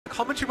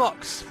commentary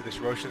box for this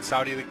Russian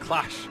Saudi League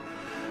clash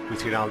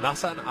between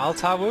al-Nasr and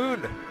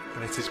al-Taawon.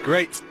 And it is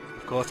great,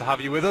 of course, to have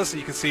you with us. So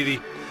you can see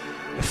the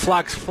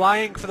flags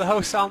flying for the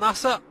hosts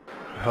al-Nasr.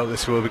 I hope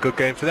this will be a good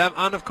game for them,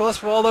 and of course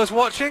for all those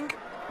watching.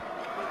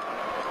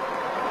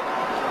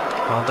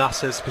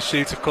 Al-Nasr's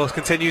pursuit, of course,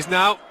 continues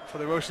now for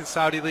the Russian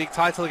Saudi League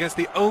title against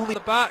the only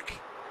back.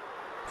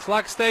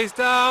 Flag stays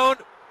down.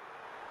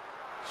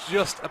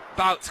 Just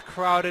about to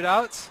crowd it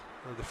out.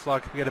 Oh, the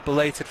flag, we get a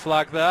belated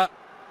flag there.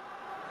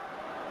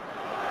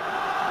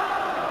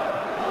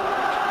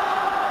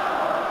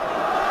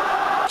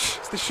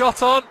 Is the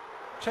shot on?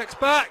 Checks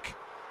back.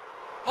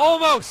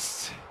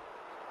 Almost.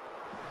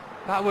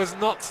 That was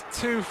not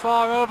too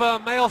far over.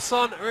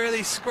 Mailson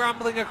really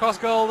scrambling across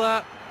goal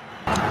there.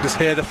 Just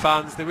hear the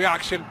fans, the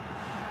reaction.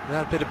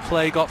 That bit of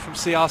play got from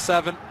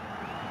CR7.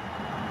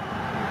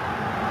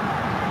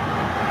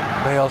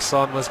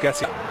 Mailson was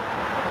getting,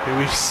 who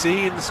we've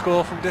seen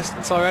score from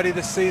distance already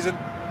this season.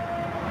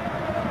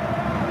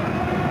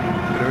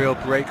 Been a real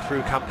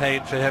breakthrough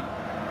campaign for him.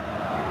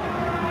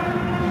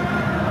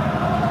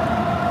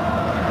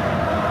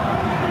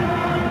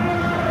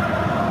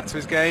 Back to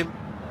his game.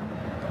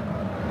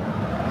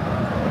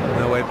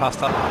 No way past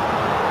that.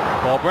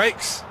 Ball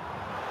breaks.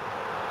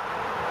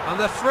 And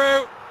they're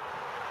through.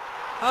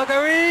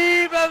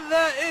 Al-Gharib, and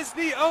there is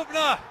the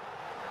opener.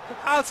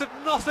 Out of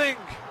nothing.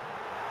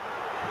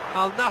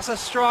 Al-Nasr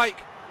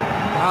strike.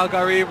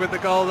 Al-Gharib with the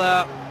goal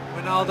there.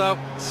 Ronaldo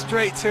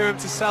straight to him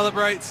to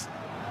celebrate.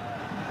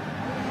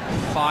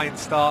 Fine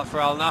start for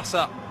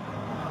Al-Nasr.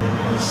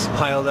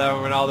 Smile there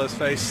on Ronaldo's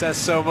face says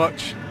so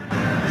much.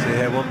 See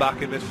here, one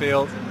back in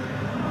midfield.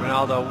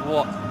 Ronaldo,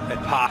 what a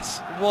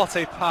pass. What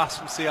a pass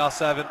from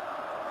CR7.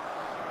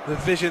 The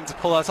vision to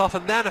pull that off,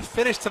 and then a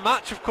finish to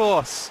match, of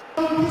course.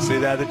 See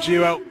there, the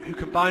duo who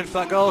combined for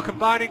that goal,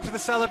 combining for the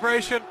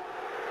celebration.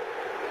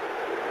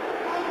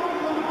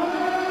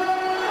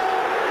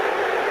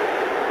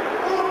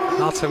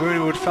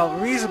 Al-Taawon would felt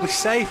reasonably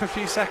safe a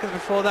few seconds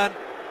before then.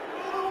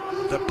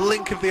 The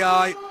blink of the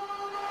eye,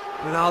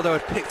 Ronaldo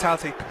had picked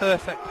out a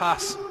perfect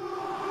pass,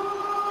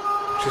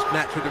 which was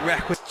met with the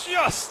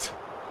requisite.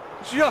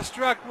 Just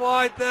dragged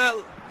wide there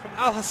from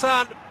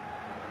Al-Hassan.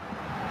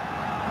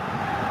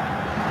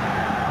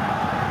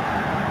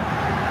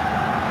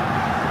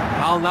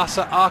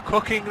 Al-Nasr are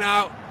cooking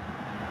now.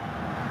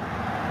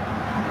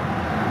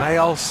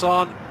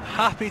 Mailson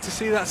happy to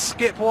see that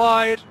skip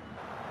wide.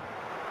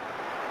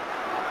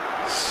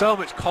 So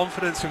much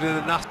confidence within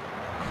the Nassr.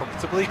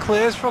 Comfortably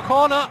clears for a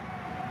corner.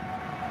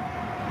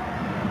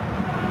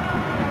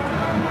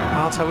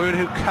 Al-Taawon,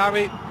 who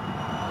carry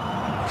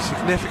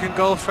significant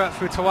goal threat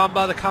through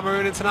Taawon, the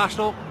Cameroon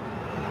international.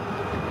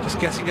 Just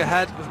getting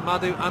ahead with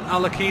Madu and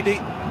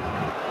Al-Akidi.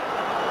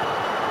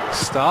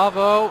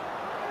 Stavo.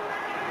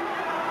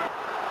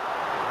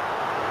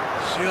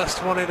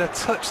 Just wanted a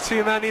touch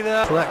too many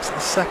there. Collects the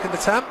second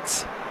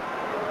attempt.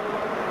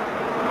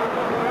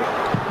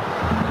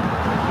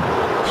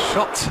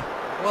 Shot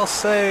well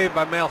saved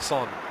by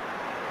Mailson.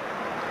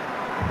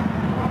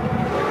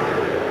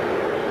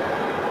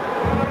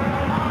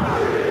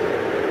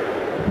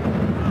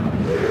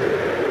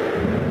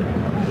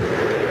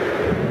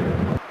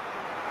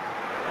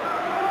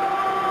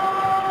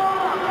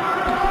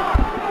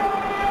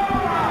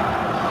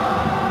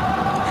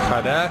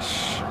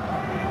 Khaleej.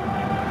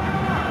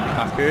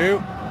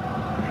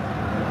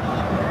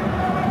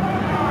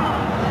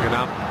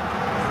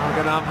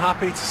 I'm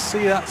happy to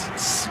see that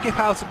skip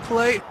out of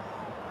play.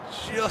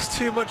 Just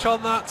too much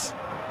on that.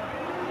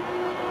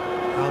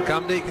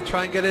 Al-Ghamdi can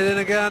try and get it in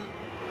again.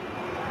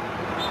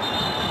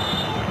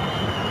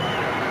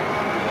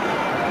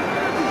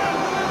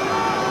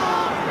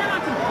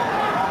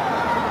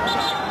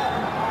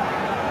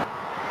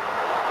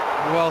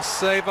 Well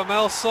saved by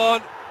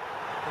Mailson.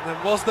 And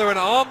then was there an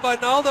arm by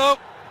Ronaldo?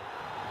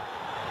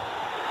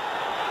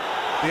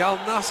 The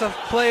Al-Nasr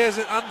players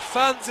and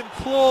fans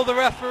implore the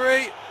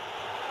referee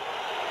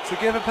to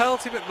give a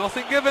penalty, but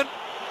nothing given.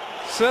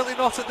 Certainly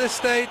not at this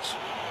stage.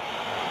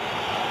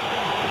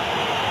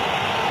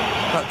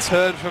 That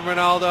turn from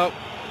Ronaldo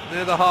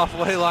near the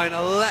halfway line,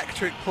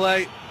 electric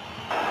play.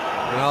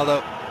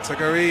 Ronaldo to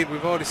Gharib,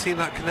 we've already seen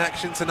that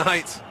connection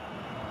tonight.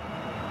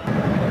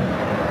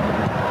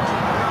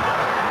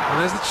 And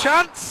there's the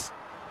chance!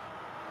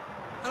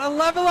 And a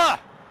leveller!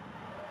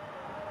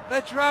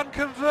 Vedran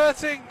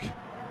converting.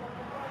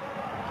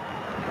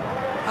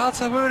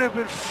 Al-Taawon have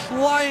been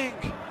flying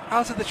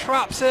out of the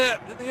traps here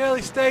in the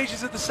early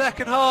stages of the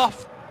second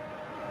half.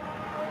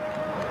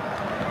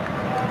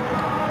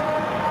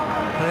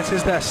 And it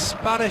is their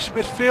Spanish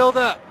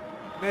midfielder,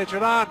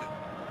 Vedran,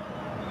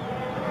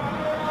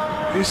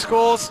 who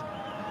scores.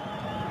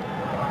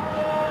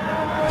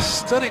 A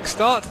stunning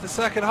start to the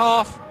second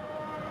half.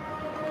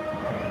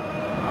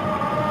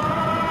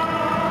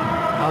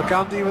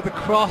 Al-Ghamdi with the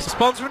cross.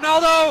 Response,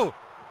 Ronaldo!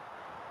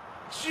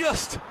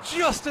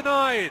 Just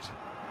denied.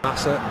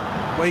 Nassr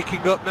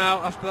waking up now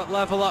after that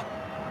level up.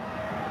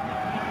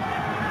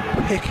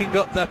 Picking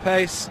up their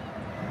pace.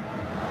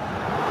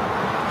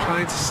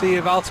 Trying to see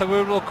if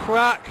Al-Taawon will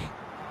crack.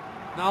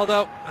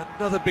 Ronaldo,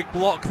 another big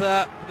block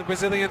there from the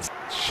Brazilians.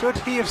 Should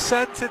he have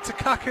sent it to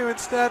Kaku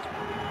instead?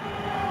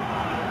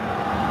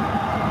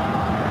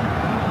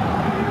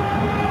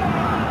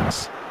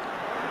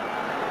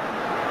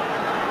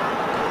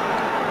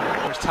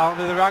 There's Taawon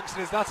in the ranks,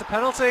 and is that a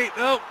penalty?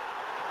 No.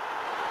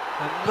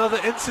 Another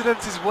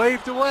incident is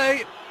waved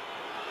away.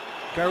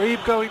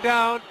 Garib going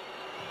down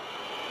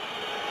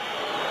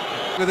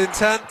with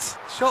intent.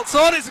 Shots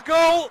on, it's a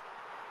goal!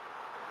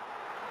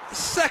 The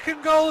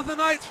second goal of the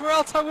night for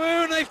Al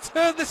Taawon. They've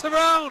turned this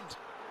around.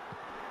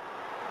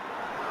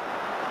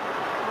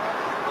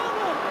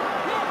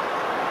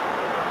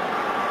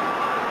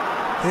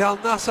 The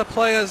al-nasr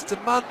players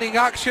demanding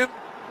action.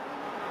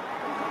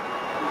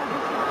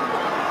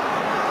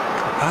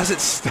 As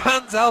it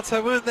stands, Al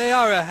Taawon, they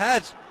are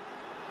ahead.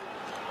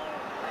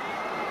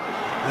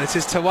 And it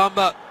is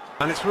Tawamba,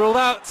 and it's ruled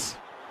out.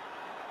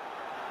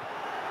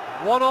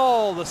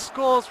 1-1, the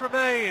scores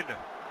remain.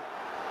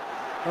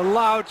 The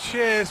loud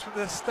cheers from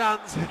the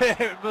stands here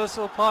at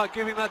Mursal Park,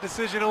 giving that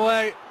decision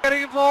away.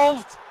 Getting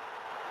involved.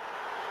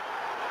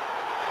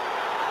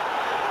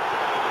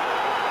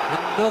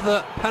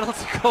 Another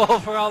penalty call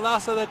for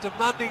al-nasr. They're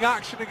demanding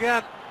action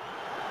again.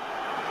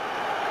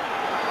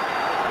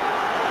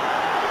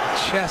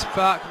 Chest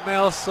back,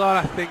 Mailson.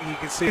 I think he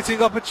can see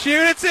hitting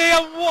opportunity,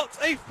 and what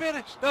a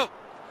finish! No.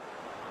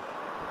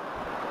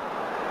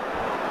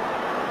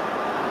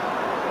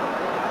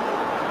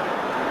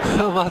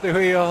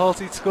 Maduio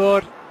Holty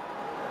scored.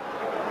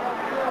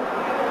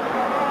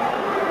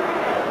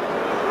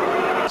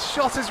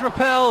 Shot is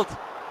repelled.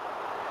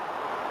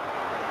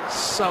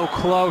 So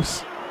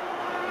close.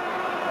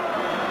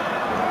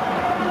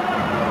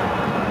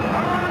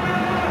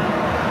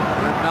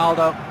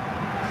 Ronaldo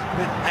has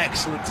been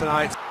excellent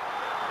tonight.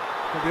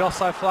 And the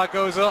offside flag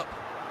goes up.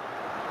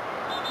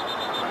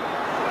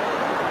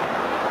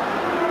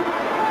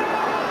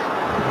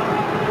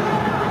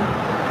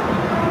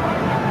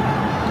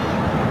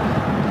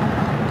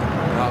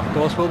 That, of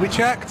course, will be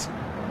checked.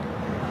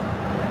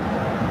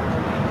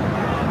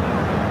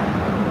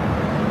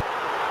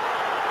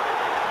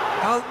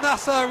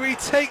 Al-Nasr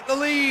retake the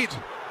lead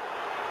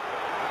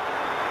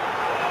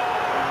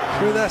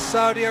through their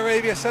Saudi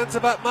Arabia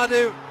centre-back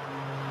Madu.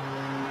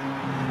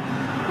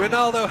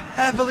 Ronaldo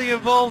heavily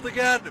involved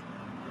again.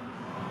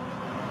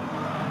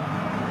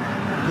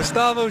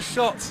 Gustavo's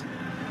shot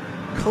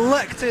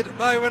collected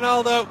by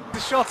Ronaldo. The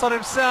shot on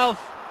himself,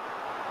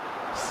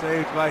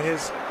 saved by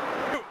his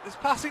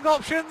passing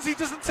options. He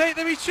doesn't take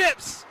them, he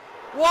chips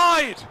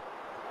wide.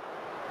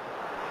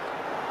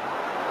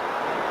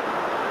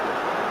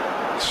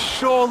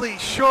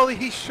 Surely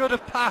he should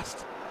have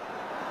passed.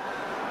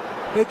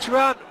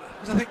 Hijran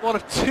was, I think, one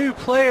of two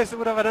players that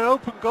would have had an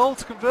open goal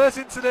to convert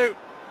into.